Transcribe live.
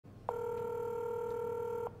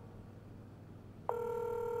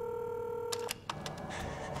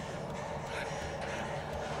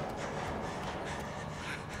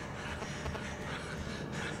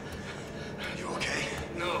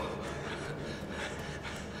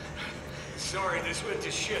sorry this went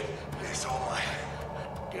to shit. It's all mine.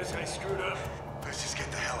 Guess I screwed up. Let's just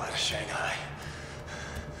get the hell out of Shanghai.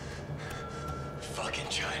 Fucking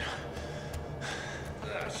China.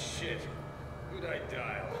 Ah, shit. Who'd I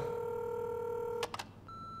dial?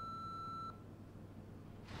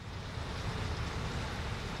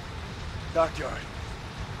 Dockyard.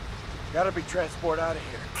 Gotta be transport out of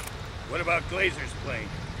here. What about Glazer's plane?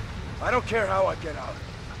 I don't care how I get out.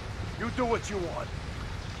 You do what you want.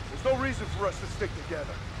 There's no reason for us to stick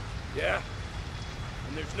together. Yeah?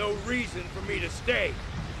 And there's no reason for me to stay.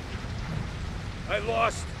 I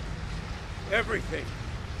lost everything.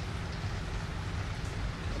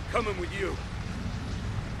 I'm coming with you.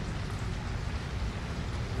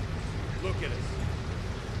 Look at us.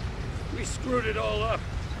 We screwed it all up.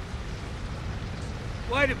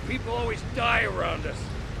 Why do people always die around us?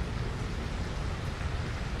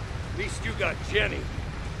 At least you got Jenny.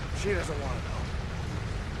 She doesn't want to know.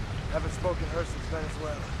 Haven't spoken to her since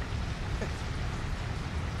Venezuela.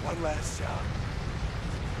 One last job.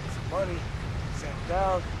 Some money, settle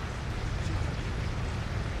down.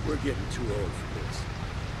 We're getting too old for this.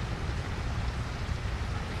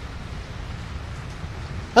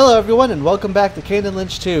 Hello everyone and welcome back to Kane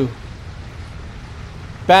Lynch 2.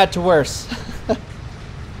 Bad to worse.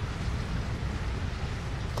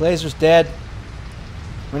 Glazer's dead.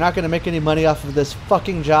 We're not going to make any money off of this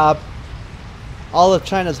fucking job. All of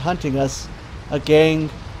China's hunting us. A gang,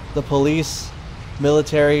 the police,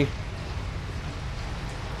 military.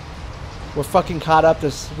 We're fucking caught up.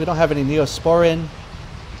 We don't have any Neosporin.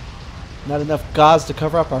 Not enough gauze to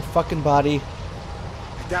cover up our fucking body.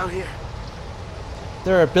 Down here.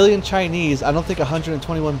 There are a billion Chinese. I don't think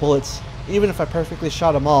 121 bullets, even if I perfectly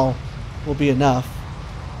shot them all, will be enough.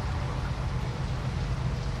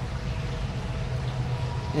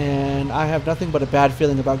 And I have nothing but a bad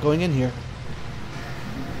feeling about going in here.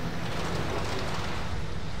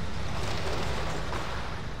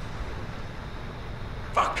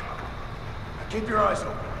 Fuck! Now keep your eyes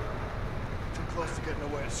open. Too close to getting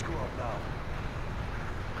away to screw up now.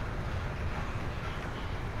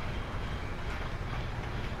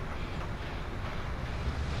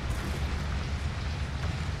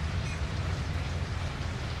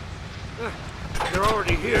 They're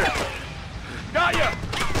already here. Got ya!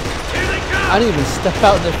 Here they come! I didn't even step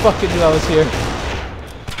out and they fucking knew I was here.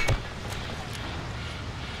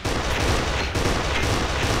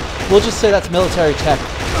 We'll just say that's military tech.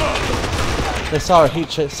 They saw our heat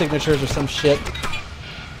signatures or some shit.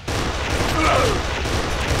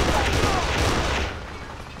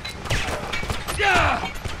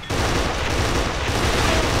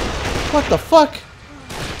 What the fuck?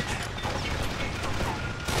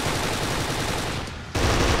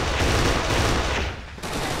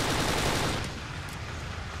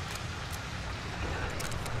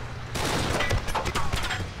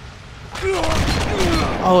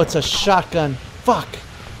 Oh, it's a shotgun. Fuck.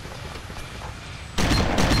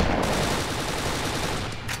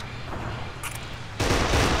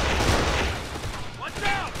 Watch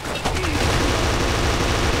out!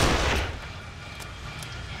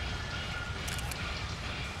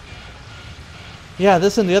 Yeah,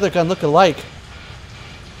 this and the other gun look alike.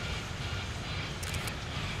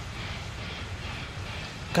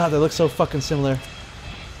 God, they look so fucking similar.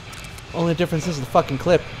 Only difference is the fucking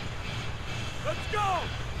clip. Let's go!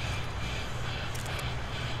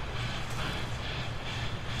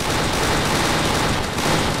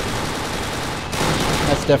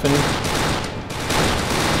 That's deafening.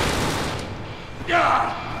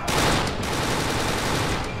 Yeah!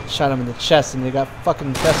 Shot him in the chest and they got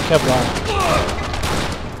fucking best Kevlar.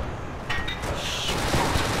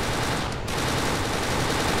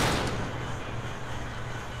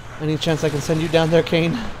 Any chance I can send you down there,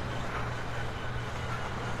 Kane?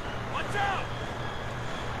 Watch out!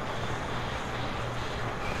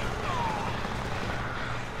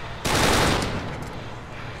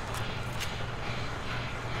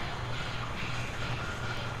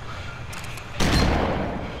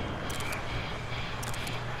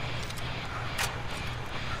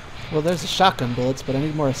 Well, there's the shotgun bullets, but I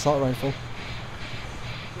need more assault rifle.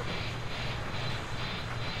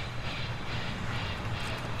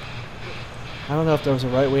 I don't know if there was a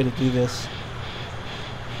right way to do this.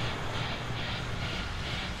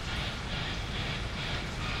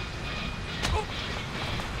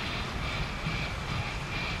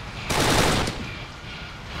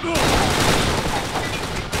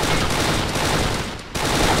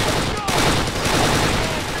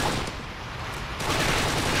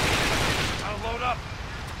 I'll load up.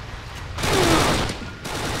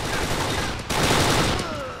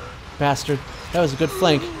 Bastard. That was a good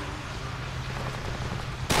flank.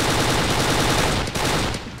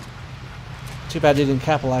 Too bad they didn't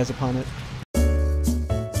capitalize upon it.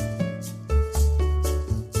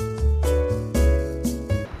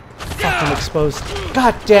 Fucking exposed.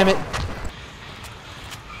 God damn it!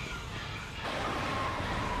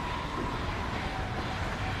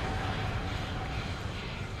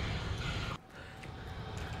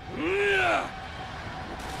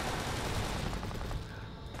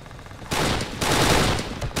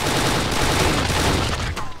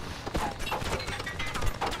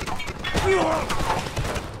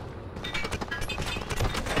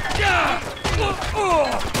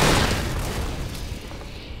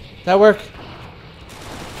 That work?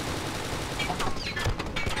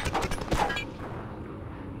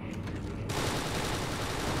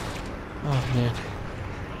 Oh man.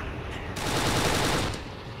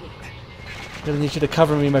 I'm gonna need you to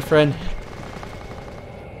cover me, my friend.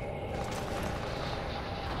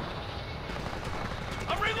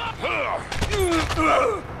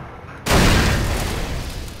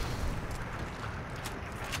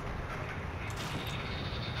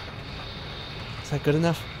 Is that good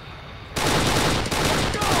enough?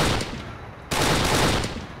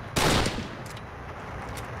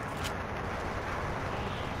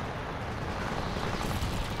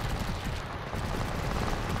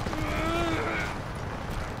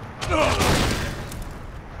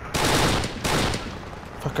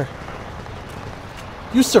 Fucker.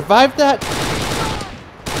 You survived that?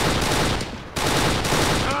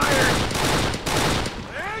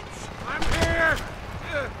 I'm here!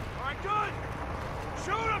 Alright, good!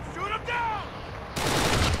 Shoot him down!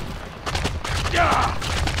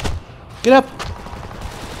 Get up!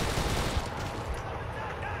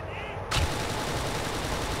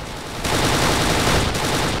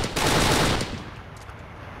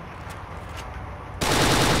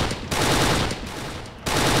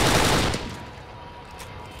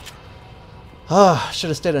 Ah, should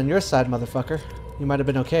have stayed on your side, motherfucker. You might have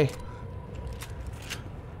been okay.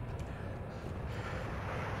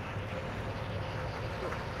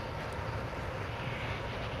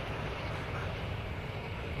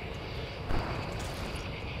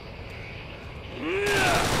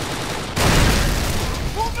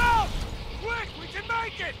 Move out! Quick, we can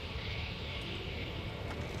make it!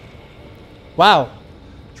 Wow.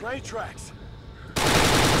 Train tracks.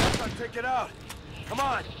 Let's not take it out. Come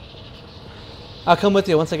on. I'll come with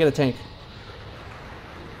you once I get a tank.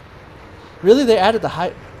 Really, they added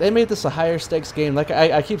they made this a higher stakes game. Like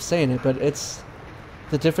I keep saying it, but it's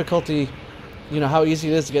the difficulty, you know, how easy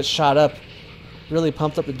it is to get shot up. Really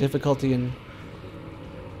pumped up the difficulty and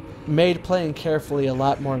made playing carefully a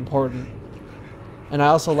lot more important. And I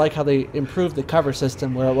also like how they improved the cover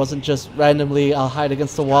system, where it wasn't just randomly I'll hide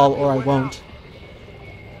against the wall or I won't.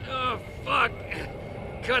 Oh, fuck!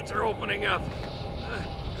 Cuts are opening up.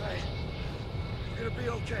 You're gonna be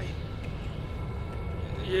okay.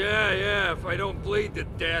 Yeah, if I don't bleed to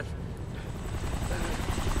death.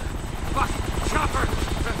 Fuck! Chopper!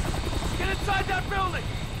 Get inside that building!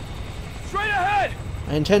 Straight ahead!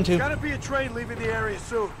 I intend to. Gotta be a train leaving the area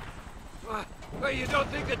soon. Well, you don't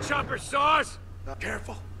think the chopper saw us?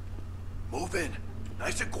 Careful. Move in.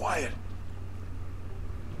 Nice and quiet.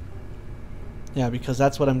 Yeah, because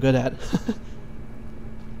that's what I'm good at.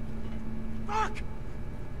 Fuck!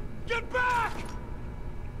 Get back!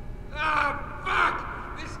 Ah,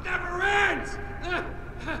 fuck! This never ends!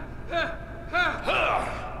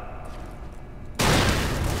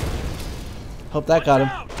 Hope that got him.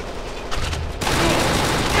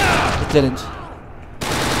 It didn't.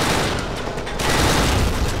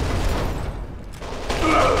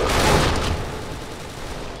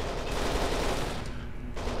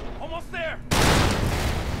 Almost there!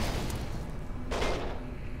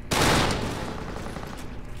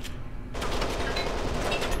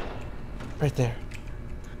 Right there.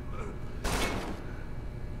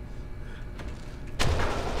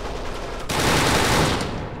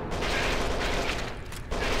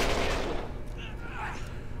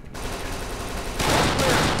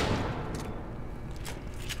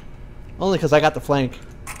 Only because I got the flank.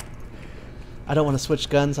 I don't want to switch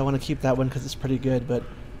guns. I want to keep that one because it's pretty good, but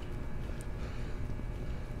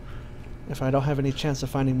if I don't have any chance of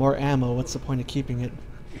finding more ammo, what's the point of keeping it?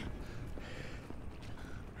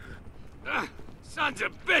 Sons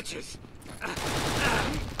of bitches!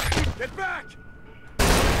 Get back!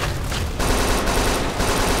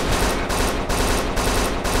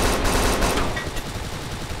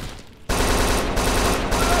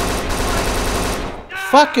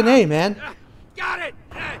 Fucking A, man. Got it!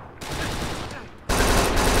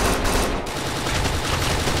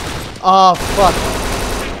 Oh, fuck.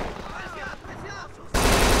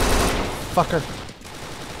 Fucker.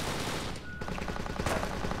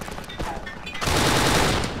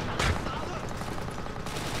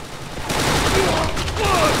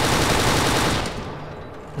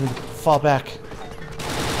 fall back.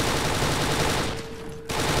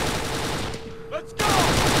 Let's go!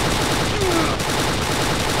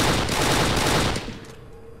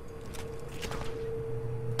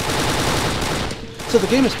 So the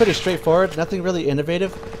game is pretty straightforward, nothing really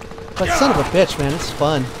innovative. But son of a bitch, man, it's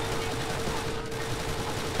fun.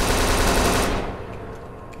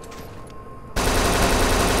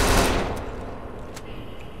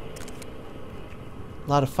 A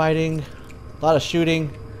lot of fighting, a lot of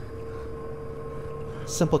shooting.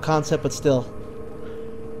 Simple concept, but still.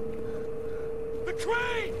 The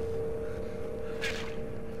train!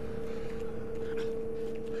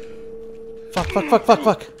 Fuck, fuck, fuck, fuck,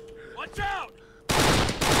 fuck. Watch out!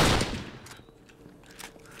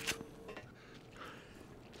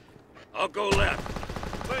 I'll go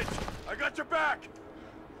left. Lynch, I got your back.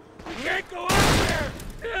 You can't go out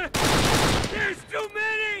there! There's too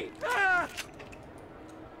many! Ah!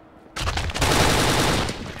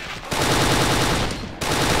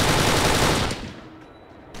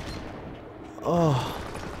 Oh.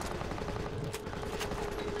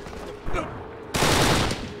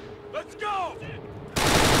 Let's go!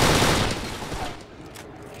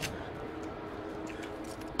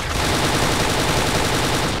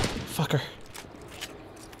 Fucker.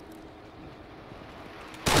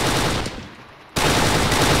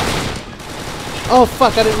 Oh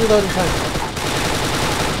fuck, I didn't reload in time.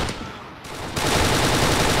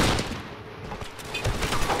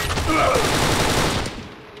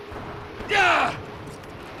 Yeah!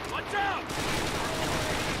 Watch out!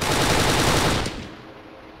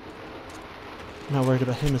 I'm not worried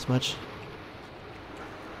about him as much.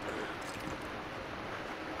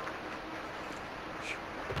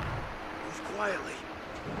 Move quietly.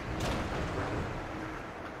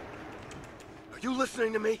 Are you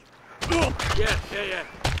listening to me? Yeah.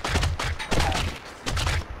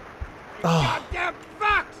 Oh, Goddamn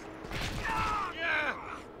fucks! Yeah!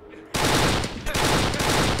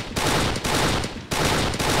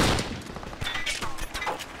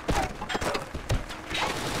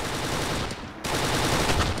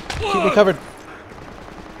 keep me covered.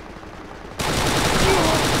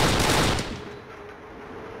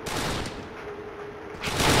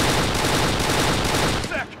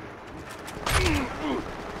 Sec.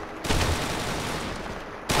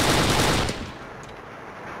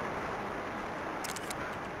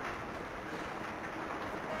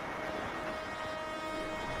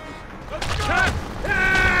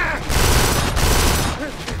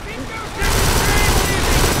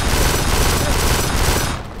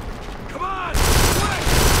 Come on! Quick!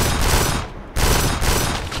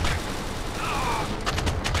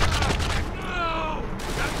 No!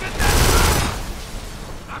 Gotta get that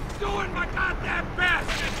right! I'm doing my goddamn best!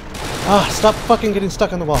 Ah, stop fucking getting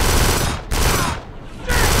stuck on the wall.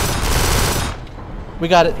 We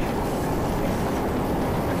got it.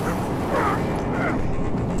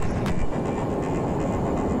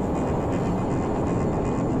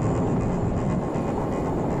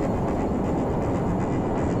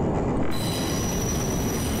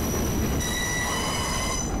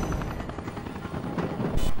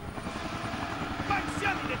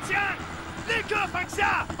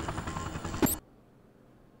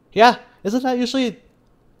 Yeah, isn't that usually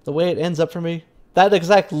the way it ends up for me? That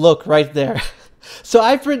exact look right there. So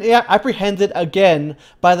I've been apprehended again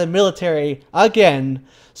by the military again.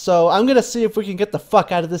 So I'm going to see if we can get the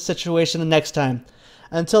fuck out of this situation the next time.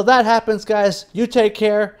 Until that happens, guys, you take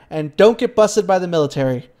care and don't get busted by the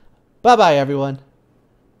military. Bye-bye, everyone.